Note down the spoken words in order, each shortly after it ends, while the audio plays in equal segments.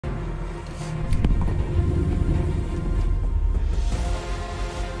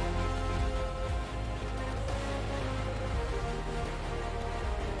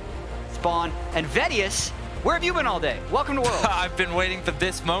Spawn, and VODS. Where have you been all day? Welcome to Worlds. I've been waiting for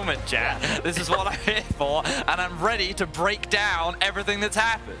this moment, Jack. Yeah. This is what I'm here for, and I'm ready to break down everything that's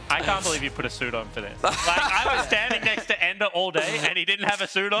happened. I can't believe you put a suit on for this. Like, I was standing next to Ender all day, and he didn't have a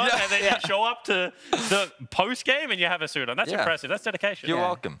suit on, and then you show up to the post-game, and you want to have a suit on. That's impressive. That's dedication. You're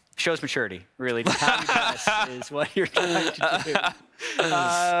welcome. Shows maturity, really. How you dress is what you're trying to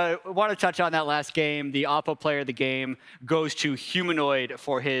do. Want to touch on that last game. The Oppo player of the game goes to Humanoid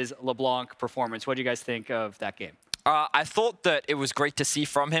for his LeBlanc performance. What do you guys think of that game? I thought that it was great to see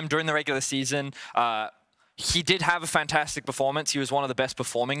from him during the regular season. He did have a fantastic performance. He was one of the best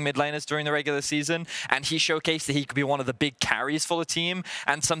performing mid laners during the regular season, and he showcased that he could be one of the big carries for the team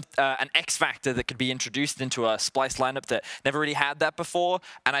and an X factor that could be introduced into a Splice lineup that never really had that before.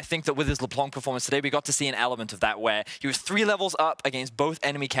 And I think that with his LeBlanc performance today, we got to see an element of that where he was 3 levels up against both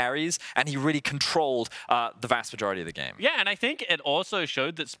enemy carries, and he really controlled the vast majority of the game. Yeah, and I think it also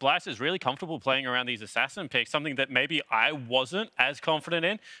showed that Splice is really comfortable playing around these assassin picks, something that maybe I wasn't as confident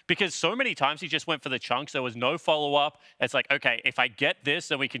in, because so many times he just went for the chunks. There was no follow-up. It's like, okay, if I get this,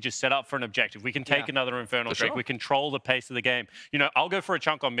 then we can just set up for an objective. We can take another Infernal Drake. We control the pace of the game. You know, I'll go for a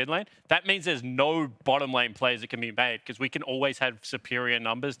chunk on mid lane. That means there's no bottom lane plays that can be made, because we can always have superior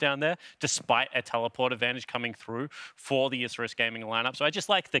numbers down there, despite a teleport advantage coming through for the Isris Gaming lineup. So I just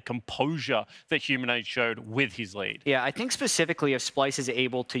like the composure that Humanoid showed with his lead. Yeah, I think specifically if Splice is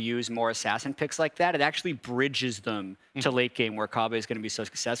able to use more assassin picks like that, it actually bridges them to late game where Kaba is going to be so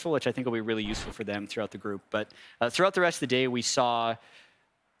successful, which I think will be really useful for them throughout the group. But throughout the rest of the day, we saw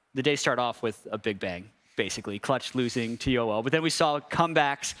the day start off with a big bang, basically. Clutch losing to UOL. But then we saw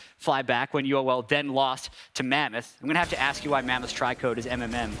comebacks fly back when UOL then lost to Mammoth. I'm going to have to ask you why Mammoth's tri-code is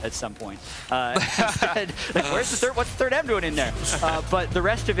MMM at some point. Instead, like, where's the third? What's the third M doing in there? But the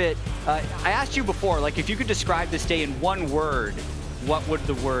rest of it, I asked you before, like, if you could describe this day in one word, what would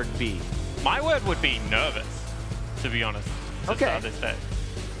the word be? My word would be nervous, to be honest, to start this day.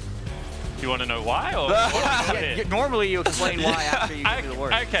 Do you want to know why? Or normally you explain why after you give me the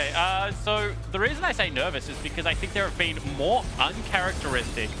word. Okay, so the reason I say nervous is because I think there have been more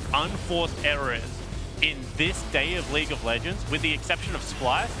uncharacteristic, unforced errors in this day of League of Legends, with the exception of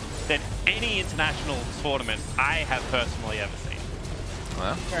Splice, than any international tournament I have personally ever seen.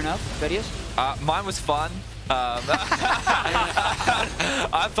 Well, fair enough. VODS? Mine was fun. I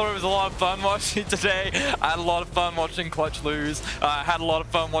thought it was a lot of fun watching today. I had a lot of fun watching Clutch lose. I had a lot of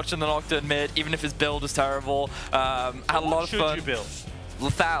fun watching the Nocturne mid, even if his build is terrible. I had a lot of fun. What should you build?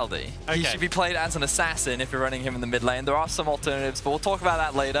 Lethality. Okay. He should be played as an assassin if you're running him in the mid lane. There are some alternatives, but we'll talk about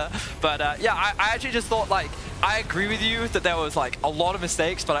that later. But yeah, I actually just thought, like, I agree with you that there was like a lot of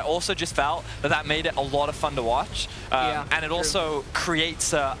mistakes, but I also just felt that that made it a lot of fun to watch. And it also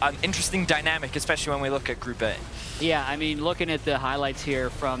creates an interesting dynamic, especially when we look at Group A. Yeah, I mean, looking at the highlights here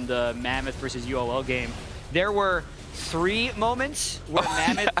from the Mammoth versus UOL game, there were 3 moments where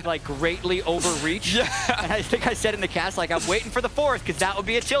Mammoth like greatly overreached. And I think I said in the cast, like, I'm waiting for the 4th because that would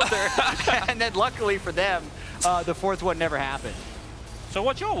be a tilter. And then luckily for them, the 4th one never happened. So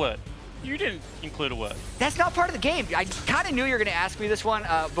what's your word? You didn't include a word. That's not part of the game. I kind of knew you were going to ask me this one.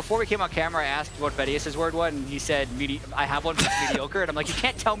 Before we came on camera, I asked what VODS' word was, and he said, I have one for mediocre. And I'm like, you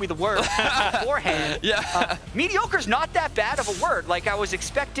can't tell me the word beforehand. Mediocre's not that bad of a word. Like, I was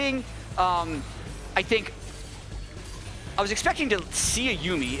expecting, I was expecting to see a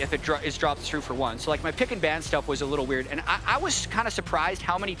Yuumi if it is dropped through for one. So like my pick and ban stuff was a little weird. And I was kind of surprised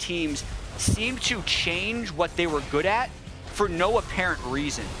how many teams seemed to change what they were good at for no apparent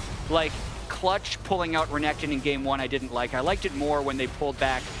reason. Like Clutch pulling out Renekton in game 1 I didn't like. I liked it more when they pulled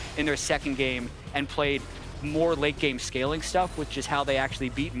back in their second game and played more late game scaling stuff, which is how they actually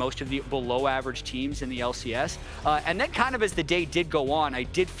beat most of the below average teams in the LCS. And then kind of as the day did go on, I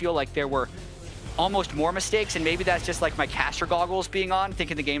did feel like there were almost more mistakes, and maybe that's just like my caster goggles being on,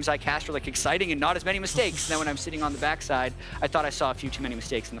 thinking the games I cast are like exciting and not as many mistakes. And then when I'm sitting on the backside, I thought I saw a few too many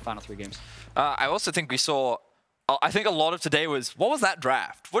mistakes in the final 3 games. I also think we saw, I think a lot of today was, what was that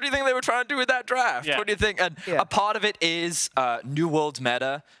draft? What do you think they were trying to do with that draft? What do you think? And a part of it is New World's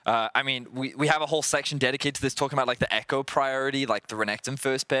meta. I mean, we have a whole section dedicated to this, talking about like the Echo priority, like the Renekton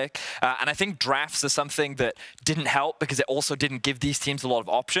first pick. And I think drafts are something that didn't help because it also didn't give these teams a lot of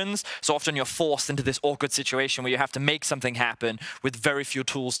options. So often you're forced into this awkward situation where you have to make something happen with very few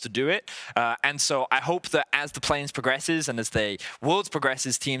tools to do it. And so I hope that as the Plains progresses and as the Worlds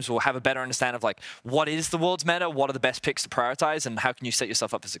progresses, teams will have a better understanding of like, what is the Worlds meta? What are the best picks to prioritize, and how can you set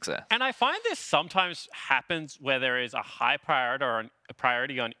yourself up for success? And I find this sometimes happens where there is a high priority or a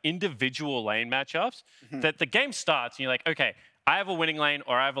priority on individual lane matchups, that the game starts and you're like, okay, I have a winning lane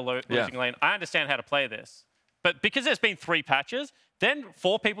or I have a losing lane. I understand how to play this. But because there's been 3 patches, Then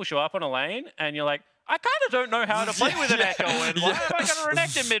 4 people show up on a lane, and you're like, I kind of don't know how to play with an Echo, and why am I going to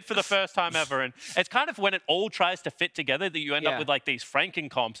Renekton in mid for the first time ever? And it's kind of when it all tries to fit together that you end up with like these Franken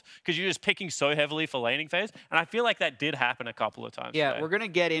comps, because you're just picking so heavily for laning phase. And I feel like that did happen a couple of times. Yeah, we're going to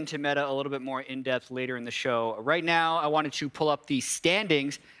get into meta a little bit more in depth later in the show. Right now, I wanted to pull up the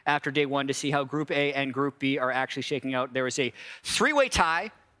standings after day 1 to see how Group A and Group B are actually shaking out. There was a 3-way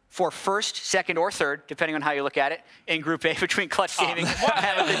tie for first, second, or third, depending on how you look at it, in Group A between Clutch Gaming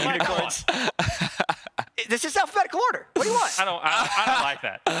and the Unicorns. This is alphabetical order. What do you want? I don't like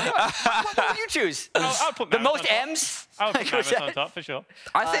that. What would you choose? I'll put the most M's? I'll put Mammoth on top for sure.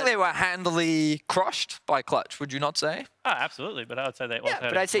 I think they were handily crushed by Clutch, would you not say? Oh, absolutely, but I would say they also had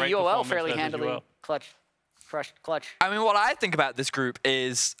but I'd say UOL fairly handily UOL. crushed Clutch. I mean, what I think about this group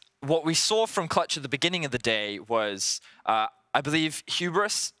is what we saw from Clutch at the beginning of the day was I believe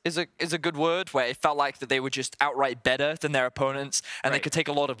hubris is a good word, where it felt like that they were just outright better than their opponents, and they could take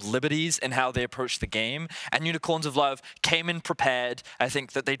a lot of liberties in how they approached the game. And Unicorns of Love came in prepared. I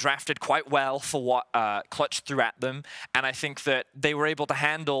think that they drafted quite well for what Clutch threw at them, and I think that they were able to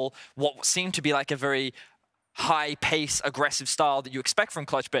handle what seemed to be like a very high-pace, aggressive style that you expect from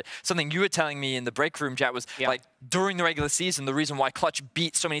Clutch. But something you were telling me in the break room chat was like during the regular season, the reason why Clutch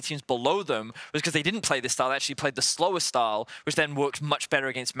beat so many teams below them was because they didn't play this style. They actually played the slower style, which then worked much better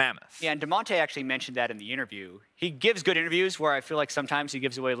against Mammoth. Yeah, and DeMonte actually mentioned that in the interview. He gives good interviews where I feel like sometimes he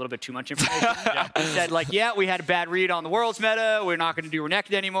gives away a little bit too much information. He said, like, yeah, we had a bad read on the World's meta. We're not going to do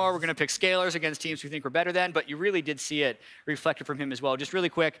Renekton anymore. We're going to pick Scalers against teams we think we're better than. But you really did see it reflected from him as well. Just really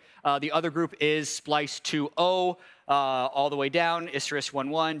quick, the other group is Splice 2-0. All the way down, Isurus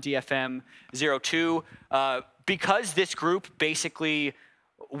 1-1, DFM 0-2. Because this group basically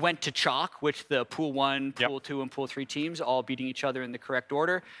went to chalk with the Pool 1, Pool 2, and Pool 3 teams all beating each other in the correct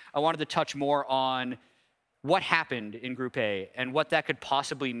order, I wanted to touch more on what happened in Group A and what that could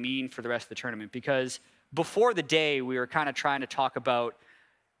possibly mean for the rest of the tournament. Because before the day, we were kind of trying to talk about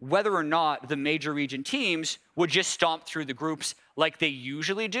whether or not the major region teams would just stomp through the groups like they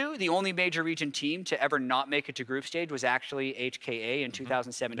usually do. The only major region team to ever not make it to group stage was actually HKA in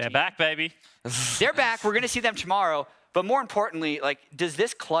 2017. They're back, baby. They're back. We're going to see them tomorrow. But more importantly, like, does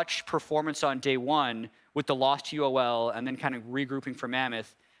this Clutch performance on day 1 with the loss to UOL and then kind of regrouping for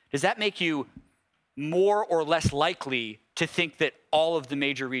Mammoth, does that make you more or less likely to think that all of the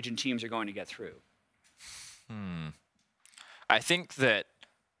major region teams are going to get through? I think that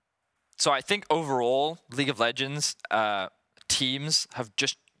So I think overall, League of Legends teams have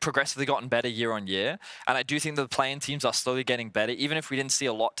just progressively gotten better year on year. And I do think that the playing teams are slowly getting better, even if we didn't see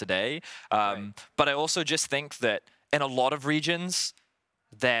a lot today. But I also just think that in a lot of regions,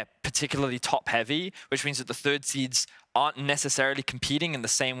 they're particularly top heavy, which means that the third seeds aren't necessarily competing in the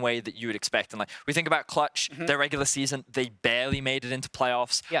same way that you would expect. And like we think about Clutch, their regular season, they barely made it into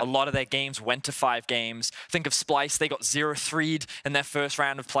playoffs. A lot of their games went to 5 games. Think of Splice, they got 0-3'd in their first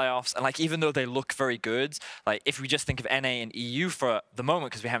round of playoffs. And like even though they look very good, like if we just think of NA and EU for the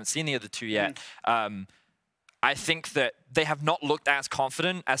moment, because we haven't seen the other two yet, I think that they have not looked as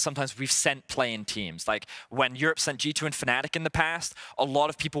confident as sometimes we've sent play-in teams. Like when Europe sent G2 and Fnatic in the past, a lot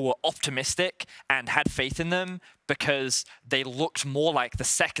of people were optimistic and had faith in them because they looked more like the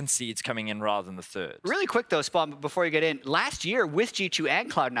second seeds coming in rather than the third. Really quick though, Spawn, before you get in, last year with G2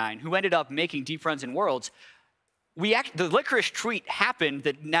 and Cloud9, who ended up making deep runs in Worlds, the licorice treat happened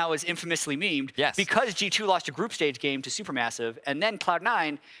that now is infamously memed because G2 lost a group stage game to Supermassive, and then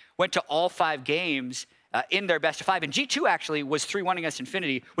Cloud9 went to all 5 games in their best of 5. And G2 actually was 3-1 against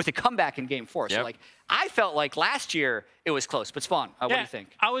Infinity with a comeback in game 4. So like, I felt like last year it was close. But Spawn, what do you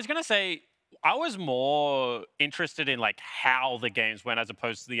think? I was going to say, I was more interested in like how the games went as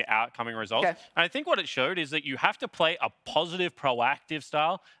opposed to the outcoming results. And I think what it showed is that you have to play a positive, proactive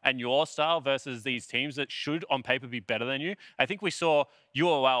style and your style versus these teams that should on paper be better than you. I think we saw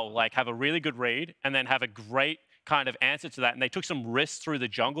UOL like have a really good read and then have a great kind of answer to that, and they took some risks through the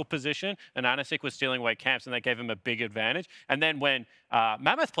jungle position, and Anasik was stealing away camps, and they gave him a big advantage. And then when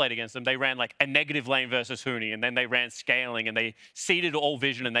Mammoth played against them, they ran like a negative lane versus Huni, and then they ran scaling, and they seeded all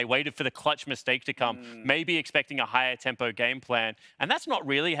vision, and they waited for the clutch mistake to come, maybe expecting a higher tempo game plan. And that's not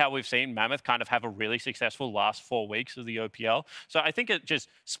really how we've seen Mammoth kind of have a really successful last 4 weeks of the OPL. So I think it just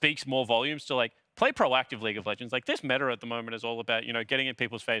speaks more volumes to like, play proactive League of Legends. Like this meta at the moment is all about, you know, getting in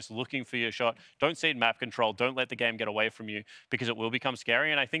people's face, looking for your shot. Don't cede map control. Don't let the game get away from you because it will become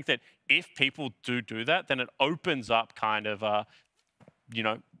scary. And I think that if people do that, then it opens up kind of, you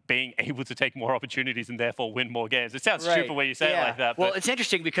know, being able to take more opportunities and therefore win more games. It sounds stupid when you say it like that. Well, it's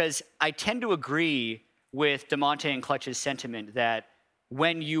interesting because I tend to agree with DeMonte and Clutch's sentiment that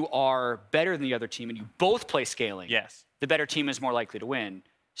when you are better than the other team and you both play scaling, the better team is more likely to win.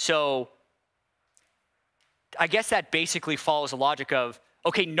 So I guess that basically follows the logic of,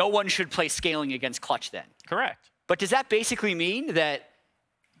 okay, no one should play scaling against Clutch then. Correct. But does that basically mean that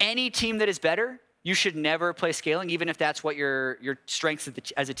any team that is better, you should never play scaling, even if that's what your strength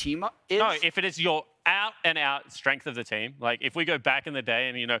as a team is? No, if it is your out-and-out strength of the team, like if we go back in the day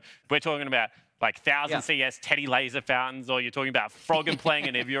and, you know, we're talking about like 1000 CS Teddy laser fountains, or you're talking about Froggen playing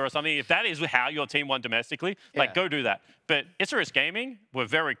an Ivia or something, if that is how your team won domestically, like go do that. But Isurus Gaming were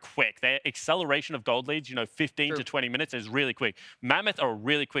very quick. Their acceleration of gold leads, you know, 15 to 20 minutes is really quick. Mammoth are a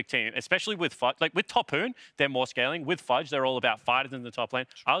really quick team, especially with Fudge. Like with Topoon, they're more scaling. With Fudge, they're all about fighters in the top lane.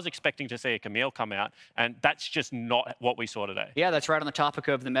 I was expecting to see a Camille come out, and that's just not what we saw today. Yeah, that's right on the topic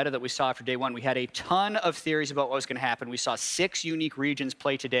of the meta that we saw after day one. We had a ton of theories about what was going to happen. We saw 6 unique regions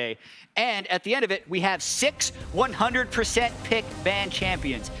play today. And at the end of it, we have 6 100% pick ban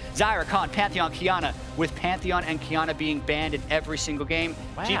champions. Zyra, Khan, Pantheon, Kiana, with Pantheon and Kiana being banned in every single game.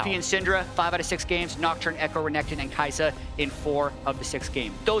 Wow. GP and Syndra, 5 out of 6 games. Nocturne, Echo, Renekton, and Kai'Sa in 4 of the 6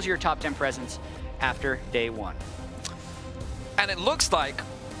 games. Those are your top 10 presents after day one. And it looks like,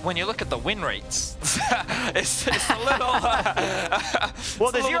 when you look at the win rates, it's a little...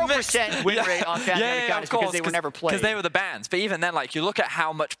 well, the 0% win rate on Pantheon is because they were never played. Because they were the bans. But even then, like, you look at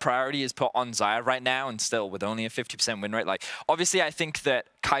how much priority is put on Xayah right now, and still with only a 50% win rate. Like, obviously, I think that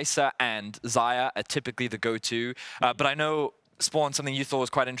Kai'Sa and Xayah are typically the go-to. But I know... Spawn, something you thought was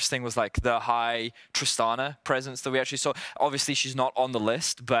quite interesting was like the high Tristana presence that we actually saw. Obviously, she's not on the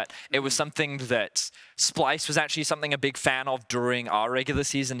list, but it was something that Splice was actually something a big fan of during our regular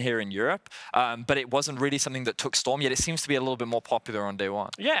season here in Europe. But it wasn't really something that took Storm, yet it seems to be a little bit more popular on day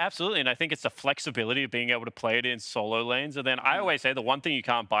one. Yeah, absolutely. And I think it's the flexibility of being able to play it in solo lanes. And then I always say the one thing you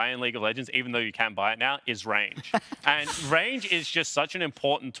can't buy in League of Legends, even though you can buy it now, is range. And range is just such an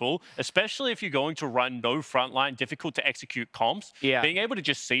important tool, especially if you're going to run no frontline, difficult to execute comps. Yeah. Being able to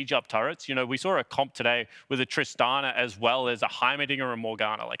just siege up turrets. You know, we saw a comp today with a Tristana as well as a Heimerdinger and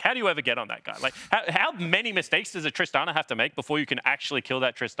Morgana. Like, how do you ever get on that guy? Like, how many mistakes does a Tristana have to make before you can actually kill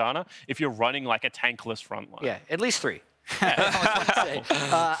that Tristana if you're running like a tankless frontline? Yeah, at least 3.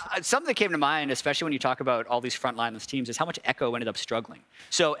 Something that came to mind, especially when you talk about all these frontlineless teams, is how much Echo ended up struggling.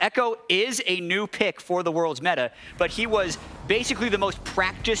 So Echo is a new pick for the World's meta, but he was basically the most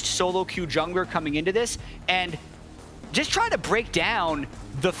practiced solo queue jungler coming into this, and just trying to break down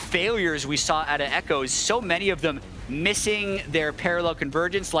the failures we saw out of Echoes, so many of them missing their parallel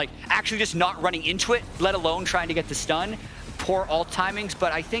convergence, like actually just not running into it, let alone trying to get the stun, poor ult timings.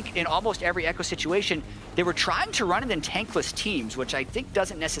 But I think in almost every Echo situation, they were trying to run it in tankless teams, which I think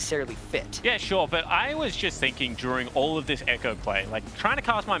doesn't necessarily fit. Yeah, sure, but I was just thinking during all of this Echo play, like trying to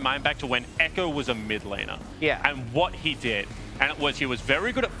cast my mind back to when Echo was a mid laner. Yeah. And what he did. And it was, he was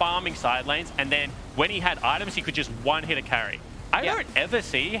very good at farming side lanes, and then when he had items, he could just one-hit a carry. I don't ever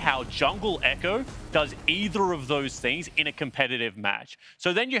see how Jungle Echo does either of those things in a competitive match.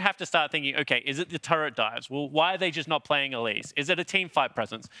 So then you have to start thinking, okay, is it the turret dives? Well, why are they just not playing Elise? Is it a team fight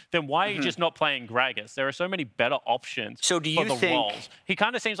presence? Then why are you just not playing Gragas? There are so many better options for the roles. He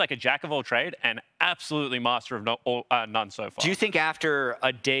kind of seems like a jack of all trade and absolutely master of none so far. Do you think after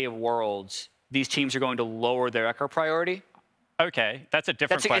a day of Worlds, these teams are going to lower their Echo priority? Okay, that's a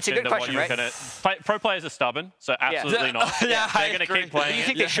different question. It's a good question, right? Pro players are stubborn, so absolutely not. Yeah, they're going to keep playing. Do you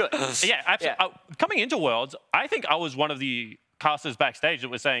think they should? Yeah, absolutely. Coming into Worlds, I think I was one of the casters backstage that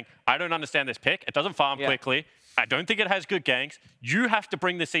was saying, I don't understand this pick. It doesn't farm quickly. I don't think it has good ganks. You have to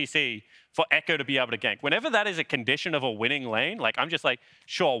bring the CC for Echo to be able to gank. Whenever that is a condition of a winning lane, like I'm just like,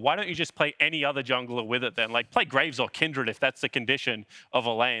 sure, why don't you just play any other jungler with it then? Like play Graves or Kindred if that's the condition of a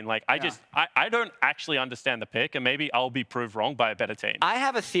lane. Like I don't actually understand the pick, and maybe I'll be proved wrong by a better team. I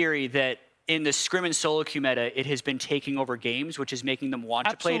have a theory that in the scrim and solo queue meta, it has been taking over games, which is making them want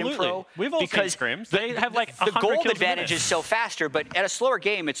to play it in pro. We've all seen scrims. They have like 100 the gold kills advantage is so faster, but at a slower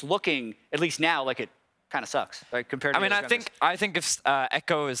game, it's looking, at least now, like it kind of sucks, right? Compared to I think if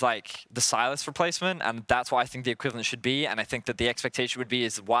Echo is like the Sylas replacement, and that's what I think the equivalent should be, and I think that the expectation would be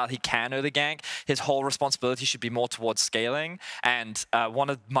is while he can early gank, his whole responsibility should be more towards scaling. And one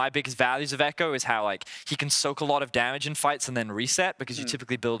of my biggest values of Echo is how like he can soak a lot of damage in fights and then reset because you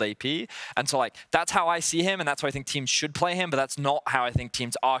typically build AP. And so like that's how I see him, and that's why I think teams should play him, but that's not how I think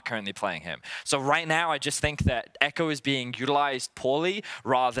teams are currently playing him. So right now, I just think that Echo is being utilized poorly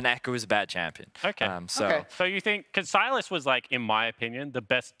rather than Echo is a bad champion. Okay. So you think, because Sylas was like, in my opinion, the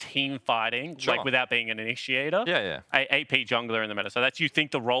best team fighting, like without being an initiator. AP jungler in the meta. So that's, you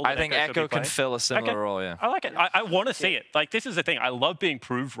think the role that I think Echo can fill a similar role, I like it. I want to see it. Like, this is the thing. I love being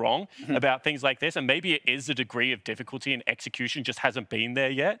proved wrong about things like this. And maybe it is the degree of difficulty and execution just hasn't been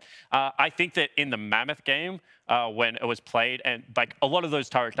there yet. I think that in the Mammoth game, when it was played, and like a lot of those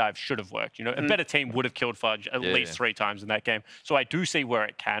turret dives should have worked. You know, a better team would have killed Fudge at least 3 times in that game. So I do see where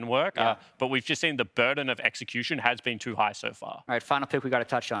it can work, but we've just seen the burden of execution has been too high so far. All right, final pick we got to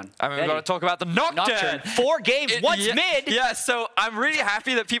touch on. I mean, we've got to talk about the Nocturne. 4 games, once mid. Yeah, so I'm really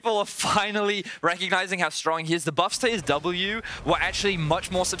happy that people are finally recognizing how strong he is. The buffs to his W were actually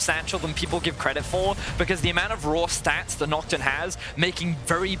much more substantial than people give credit for, because the amount of raw stats the Nocturne has, making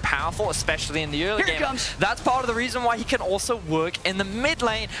very powerful, especially in the early game. That's part of the reason why he can also work in the mid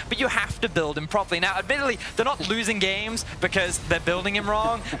lane, but you have to build him properly. Now, admittedly, they're not losing games because they're building him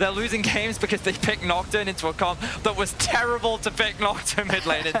wrong. They're losing games because they picked Nocturne into a comp that was terrible to pick Nocturne mid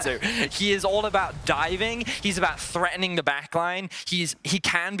lane into. He is all about diving. He's about threatening the backline. He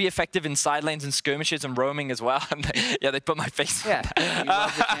can be effective in side lanes and skirmishes and roaming as well. Yeah, they put my face on that. You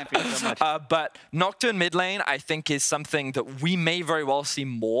love the champion so much. But Nocturne mid lane, I think, is something that we may very well see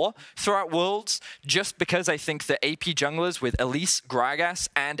more throughout Worlds, just because I think the AP junglers with Elise, Gragas,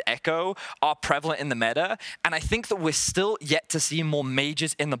 and Echo are prevalent in the meta, and I think that we're still yet to see more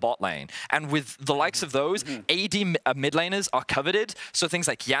mages in the bot lane. And with the likes of those, AD mid laners are coveted, so things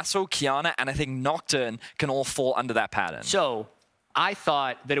like Yasuo, Kiana, and I think Nocturne can all fall under that pattern. So, I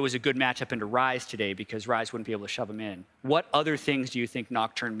thought that it was a good matchup into Ryze today because Ryze wouldn't be able to shove him in. What other things do you think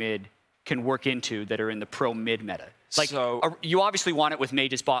Nocturne mid can work into that are in the pro mid meta? Like, so, you obviously want it with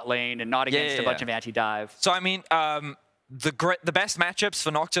mages bot lane and not against a bunch of anti-dive. So, I mean, the best matchups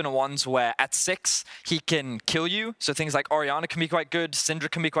for Nocturne are ones where at 6 he can kill you. So things like Orianna can be quite good,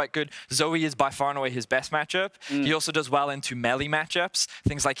 Syndra can be quite good. Zoe is by far and away his best matchup. He also does well into melee matchups.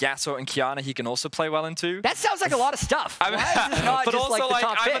 Things like Yasuo and Kiana he can also play well into. That sounds like a lot of stuff. I mean, why is this not but just also, like the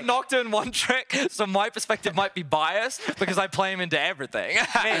top I'm pick? a Nocturne one trick, so my perspective might be biased because I play him into everything.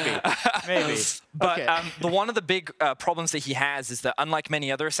 Maybe. But one of the big problems that he has is that unlike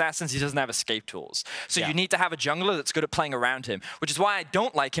many other assassins, he doesn't have escape tools. So you need to have a jungler that's good at playing around him, which is why I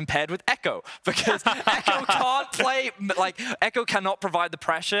don't like him paired with Echo, because Echo can't play, like, Echo cannot provide the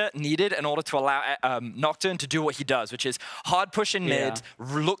pressure needed in order to allow Nocturne to do what he does, which is hard push in mid,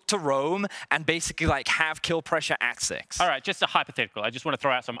 look to roam, and basically like have kill pressure at 6. All right, just a hypothetical. I just want to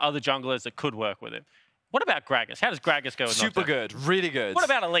throw out some other junglers that could work with him. What about Gragas? How does Gragas go with Nocturne? Super good, really good. What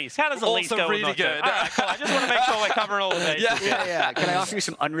about Elise? How does Elise go with Nocturne? Also really good. All right, cool. I just want to make sure we're covering all the bases. Yeah. Can I offer you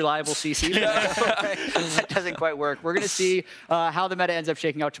some unreliable CC? That doesn't quite work. We're going to see how the meta ends up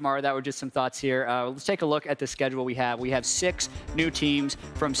shaking out tomorrow. That were just some thoughts here. Let's take a look at the schedule we have. We have 6 new teams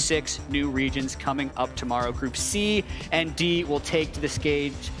from 6 new regions coming up tomorrow. Group C and D will take to the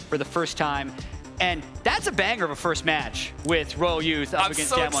stage for the first time. And that's a banger of a first match with Royal Youth up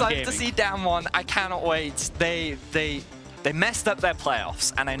against Damwon Gaming. I'm so excited to see Damwon. I cannot wait. They messed up their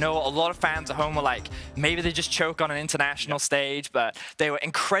playoffs, and I know a lot of fans at home were like, maybe they just choke on an international stage, but they were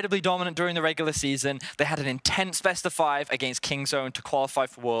incredibly dominant during the regular season. They had an intense best of 5 against Kingzone to qualify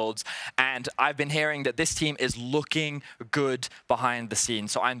for Worlds, and I've been hearing that this team is looking good behind the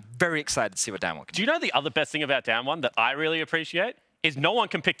scenes, so I'm very excited to see what Damwon can do. Do you know the other best thing about Damwon that I really appreciate? Is no one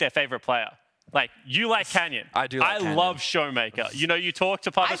can pick their favorite player. Like, you like Canyon. I do like Canyon. I love Showmaker. You know, you talk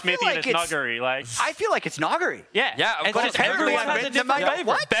to Papa Smithy and it's Nuggery. Like, I feel like it's Nuggery. Yeah, of course. Everyone has a different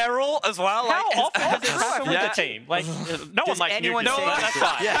favorite. Beryl as well. How often does it happen with the team? Like, no one likes anyone. No, that's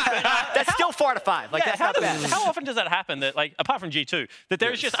fine. That's still 4 out of 5. Like, that's not bad. How often does that happen that, like, apart from G2, that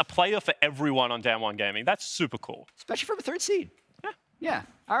there is just a player for everyone on Damwon Gaming? That's super cool. Especially from a 3rd seed. Yeah.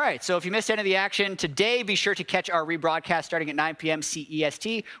 All right. So if you missed any of the action today, be sure to catch our rebroadcast starting at 9 p.m.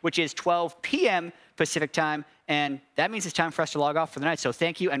 CEST, which is 12 p.m. Pacific time. And that means it's time for us to log off for the night. So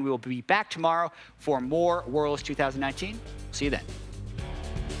thank you, and we will be back tomorrow for more Worlds 2019. See you then.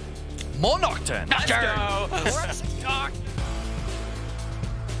 More Nocturne. Nocturne. Let's go.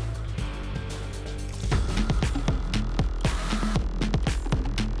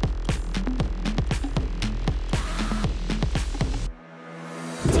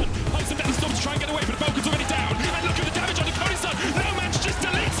 Try and get away, but Vulcan's already down. And look at the damage on the Connie's son. No match just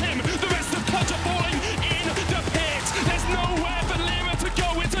deletes him. The rest of Clutch are falling in the pit. There's nowhere for Lira to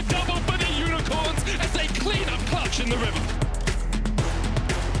go. It's a double for the Unicorns as they clean up Clutch in the river.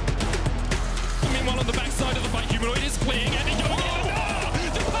 And meanwhile, on the backside of the fight, Humanoid is fleeing and he goes in.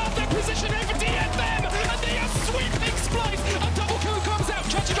 The perfect position here for DFM. And they are sweeping Splice. A double kill comes out.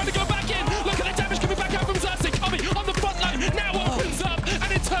 Chachi trying to go back in. Look at the damage coming back out from Xerxes. Kobe on the front line now opens up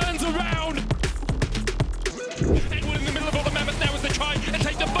and it turns around. Edward in the middle of all the mammoths now as they try and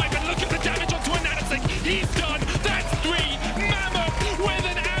take the fight, but look at the damage onto Ananasik. He's done. That's 3. Mammoth with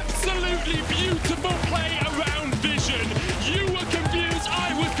an absolutely beautiful play around Vision.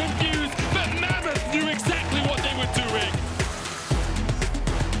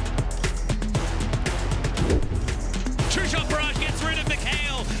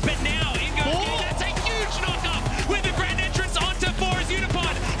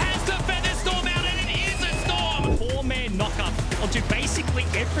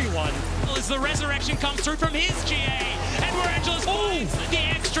 the resurrection comes through from his GA. And Rangelus finds the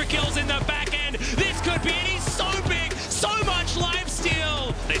extra kills in the back end. This could be it. He's so big, so much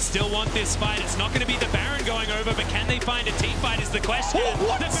lifesteal. They still want this fight. It's not going to be the Baron going over, but can they find a team fight is the question.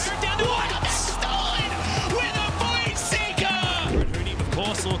 What? The Baron down to one. That's stolen with a Void Seeker. Rooney, of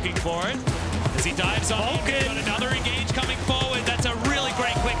course, looking for it. As he dives on, he's got another engage coming forward. That's a really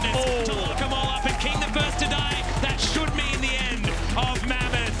great quickness to lock them all up. And King the first to die. That should mean the end of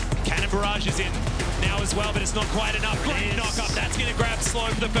Mammoth. Cannon Barrage is in now as well, but it's not quite enough. Great knock up. That's going to grab Slow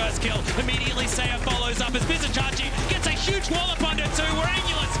for the first kill. Immediately Saya follows up as Bizachachi gets a huge wallop onto two. We're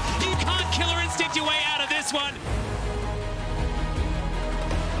Angulus. You can't killer instinct your way out of this one.